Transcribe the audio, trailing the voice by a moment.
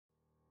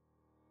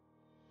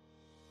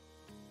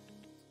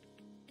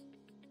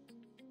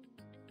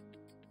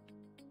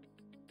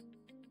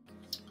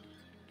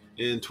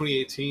In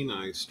 2018,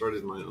 I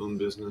started my own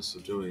business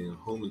of doing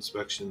home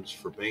inspections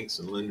for banks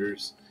and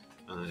lenders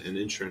and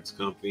insurance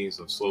companies.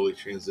 I've slowly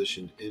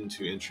transitioned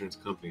into insurance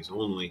companies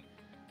only.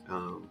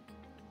 Um,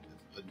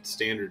 a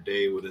standard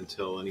day would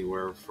entail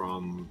anywhere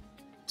from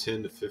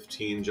 10 to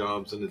 15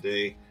 jobs in a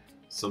day.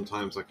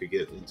 Sometimes I could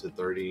get into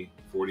 30,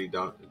 40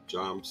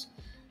 jobs.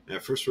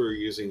 At first, we were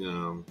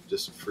using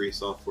just free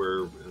software.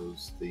 It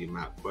was the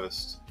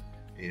MapQuest,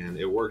 and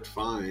it worked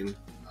fine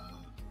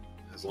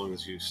as long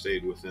as you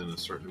stayed within a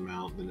certain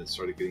amount. Then it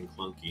started getting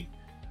clunky.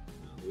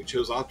 We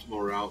chose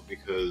OptimoRoute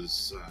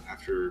because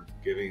after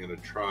giving it a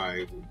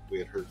try, we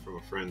had heard from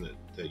a friend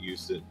that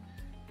used it,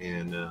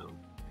 and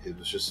it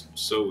was just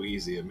so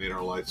easy. It made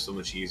our life so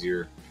much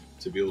easier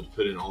to be able to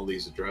put in all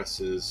these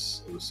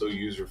addresses. It was so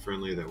user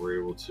friendly that we're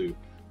able to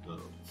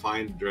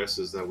find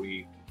addresses that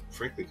we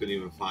frankly couldn't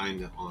even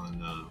find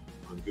on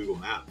Google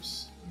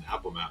Maps and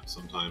Apple Maps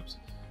sometimes.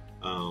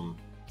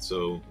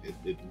 So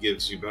it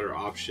gives you better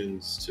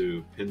options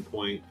to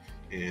pinpoint,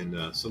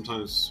 and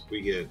sometimes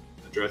we get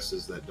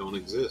addresses that don't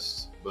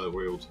exist, but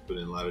we're able to put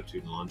in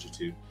latitude and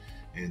longitude,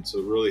 and so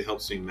it really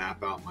helps me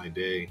map out my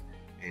day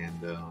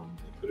and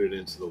put it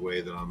into the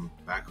way that I'm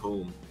back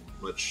home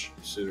much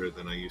sooner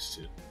than I used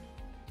to.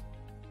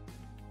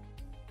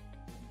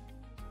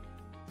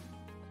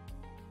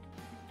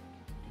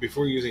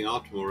 Before using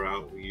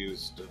OptimoRoute, we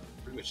used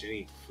pretty much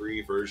any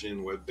free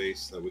version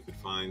web-based that we could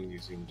find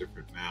using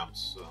different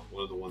maps.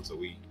 One of the ones that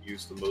we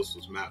used the most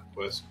was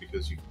MapQuest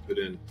because you could put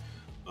in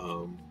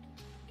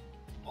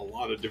a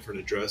lot of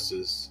different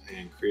addresses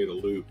and create a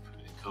loop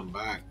and come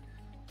back.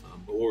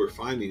 But what we're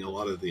finding, a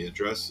lot of the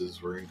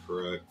addresses were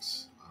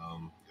incorrect.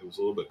 It was a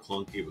little bit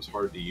clunky. It was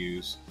hard to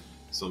use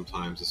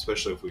sometimes,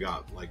 especially if we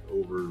got like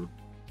over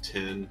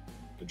 10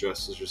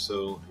 addresses or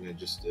so, and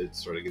it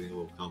started getting a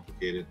little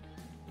complicated.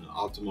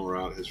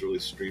 OptimoRoute has really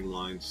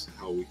streamlined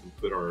how we can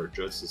put our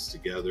addresses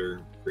together,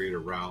 create a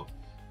route.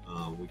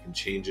 We can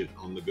change it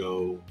on the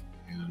go,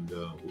 and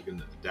we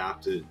can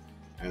adapt it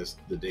as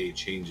the day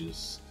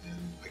changes. And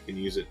I can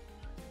use it.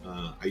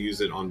 I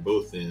use it on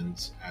both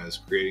ends as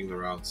creating the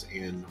routes,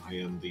 and I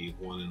am the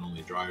one and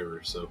only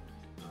driver. So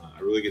I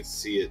really get to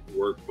see it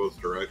work both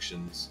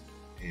directions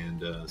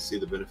and see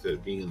the benefit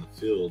of being in the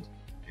field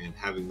and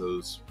having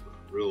those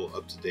real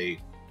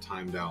up-to-date,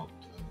 timed out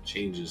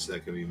changes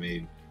that can be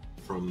made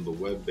from the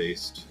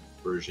web-based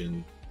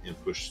version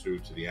and pushed through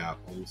to the app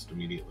almost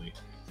immediately.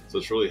 So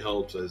it's really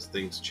helped as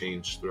things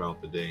change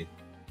throughout the day.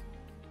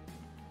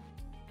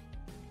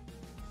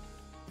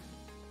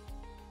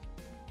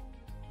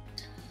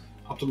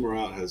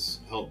 OptimoRoute has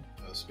helped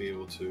us be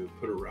able to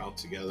put a route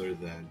together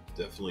that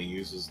definitely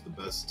uses the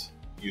best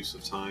use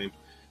of time,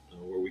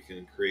 where we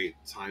can create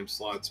time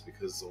slots,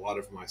 because a lot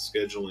of my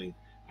scheduling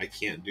I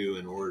can't do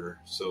in order.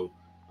 So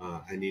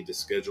I need to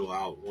schedule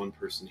out one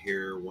person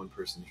here, one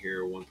person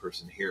here, one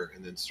person here,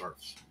 and then start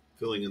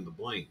filling in the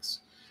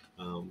blanks.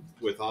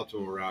 With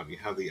OptimoRoute, you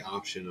have the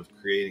option of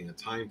creating a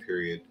time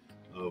period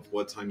of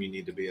what time you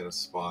need to be at a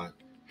spot,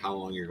 how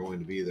long you're going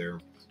to be there,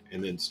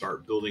 and then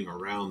start building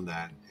around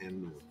that.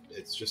 And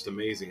it's just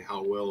amazing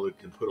how well it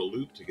can put a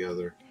loop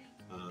together,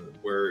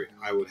 where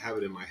I would have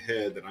it in my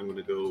head that I'm going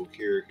to go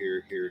here,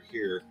 here, here,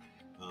 here.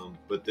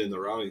 But then the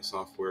routing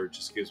software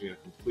just gives me a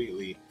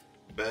completely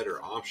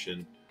better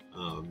option,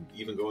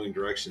 even going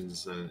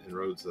directions and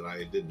roads that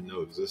I didn't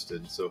know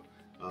existed. So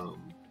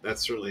that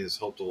certainly has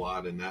helped a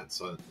lot in that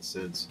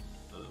sense.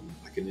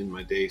 I can end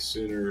my day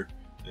sooner,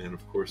 and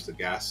of course the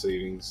gas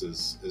savings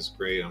is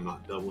great. I'm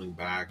not doubling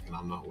back, and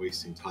I'm not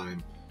wasting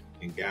time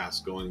and gas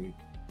going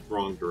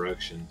wrong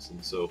directions.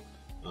 And so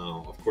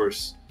of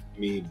course,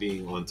 me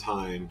being on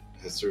time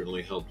has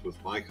certainly helped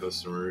with my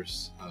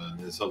customers, and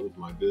has helped with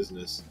my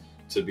business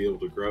to be able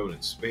to grow and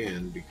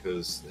expand,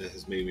 because it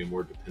has made me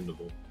more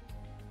dependable.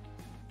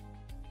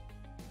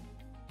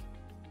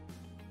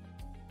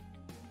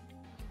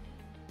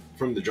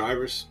 From the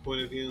driver's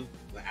point of view,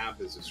 the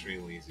app is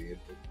extremely easy. It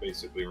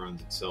basically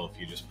runs itself.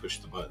 You just push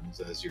the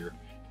buttons as you're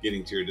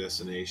getting to your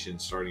destination,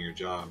 starting your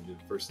job. The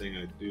first thing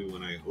I do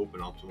when I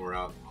open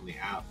OptimoRoute on the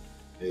app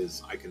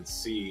is I can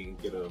see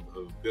and get a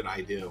good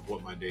idea of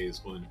what my day is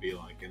going to be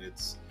like, and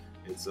it's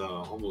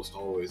almost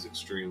always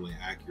extremely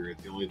accurate.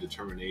 The only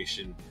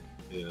determination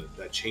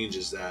that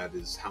changes that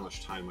is how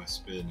much time I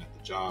spend at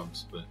the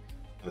jobs. But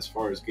as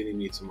far as getting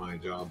me to my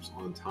jobs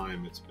on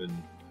time, it's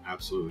been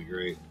absolutely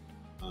great.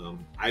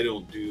 I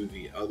don't do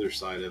the other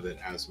side of it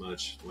as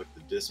much, like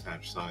the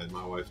dispatch side.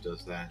 My wife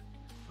does that,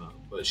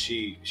 but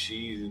she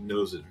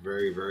knows it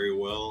very, very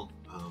well.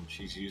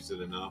 She's used it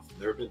enough.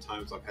 There have been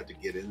times I've had to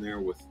get in there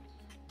with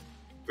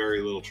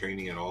very little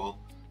training at all,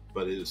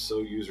 but it is so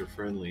user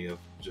friendly of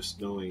just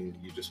knowing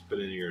you just put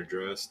in your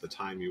address, the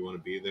time you want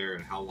to be there,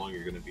 and how long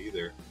you're going to be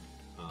there.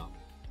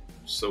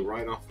 So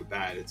right off the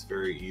bat, it's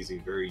very easy,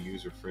 very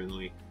user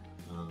friendly.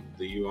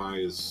 The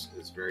UI is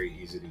very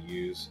easy to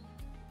use.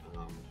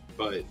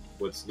 But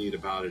what's neat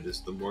about it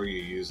is the more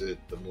you use it,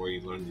 the more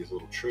you learn these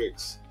little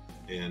tricks,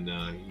 and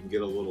you can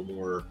get a little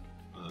more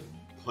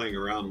playing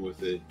around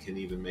with it can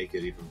even make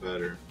it even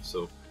better.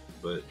 So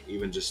but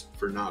even just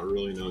for not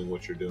really knowing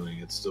what you're doing,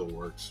 it still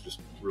works just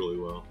really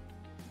well.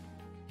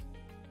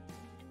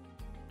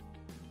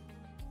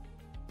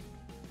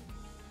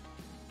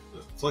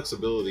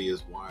 Flexibility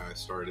is why I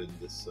started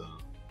this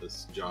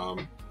job.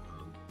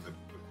 I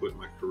quit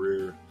my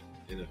career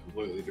in a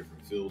completely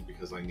different field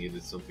because I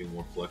needed something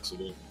more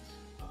flexible.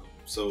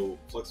 So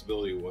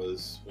flexibility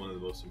was one of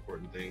the most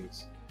important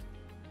things,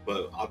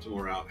 but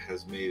OptimoRoute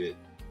has made it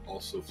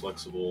also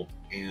flexible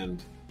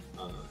and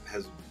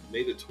has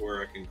made it to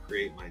where I can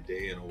create my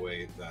day in a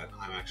way that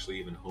I'm actually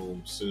even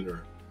home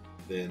sooner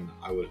than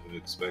I would have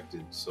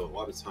expected. So a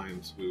lot of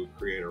times we would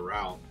create a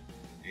route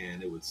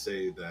and it would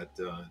say that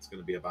it's going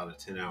to be about a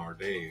 10-hour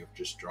day of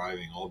just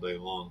driving all day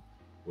long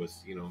with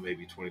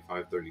maybe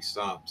 25, 30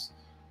 stops.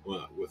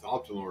 Well, with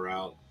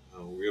OptimoRoute,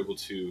 we're able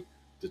to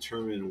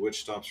determine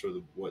which stops are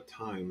what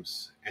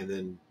times and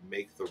then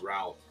make the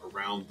route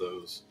around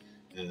those,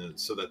 and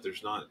so that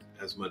there's not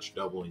as much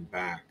doubling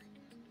back.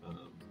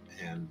 Um,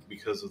 and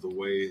because of the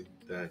way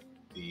that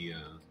the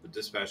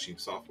dispatching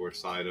software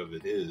side of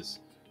it is,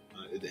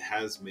 it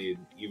has made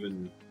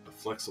even a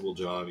flexible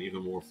job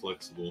even more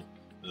flexible.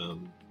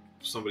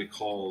 Somebody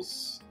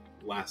calls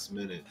last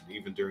minute,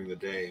 even during the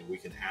day, we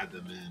can add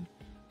them in.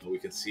 We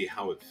can see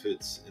how it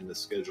fits in the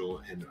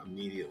schedule and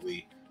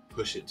immediately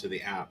push it to the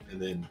app.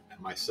 And then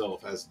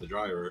myself, as the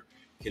driver,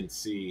 can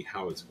see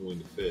how it's going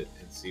to fit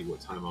and see what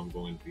time I'm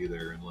going to be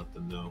there and let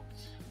them know.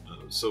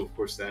 So, of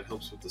course, that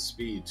helps with the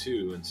speed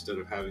too. Instead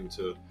of having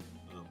to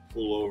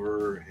pull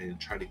over and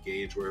try to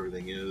gauge where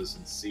everything is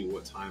and see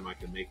what time I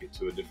can make it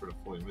to a different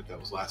appointment that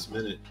was last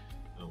minute,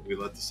 we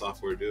let the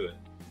software do it.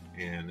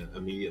 And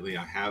immediately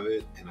I have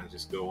it, and I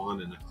just go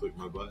on and I click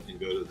my button and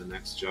go to the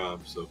next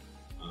job. So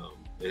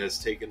it has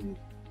taken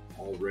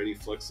already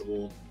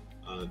flexible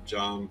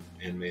job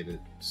and made it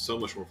so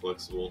much more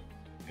flexible,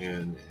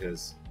 and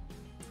has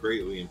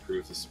greatly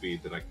improved the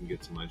speed that I can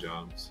get to my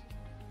jobs.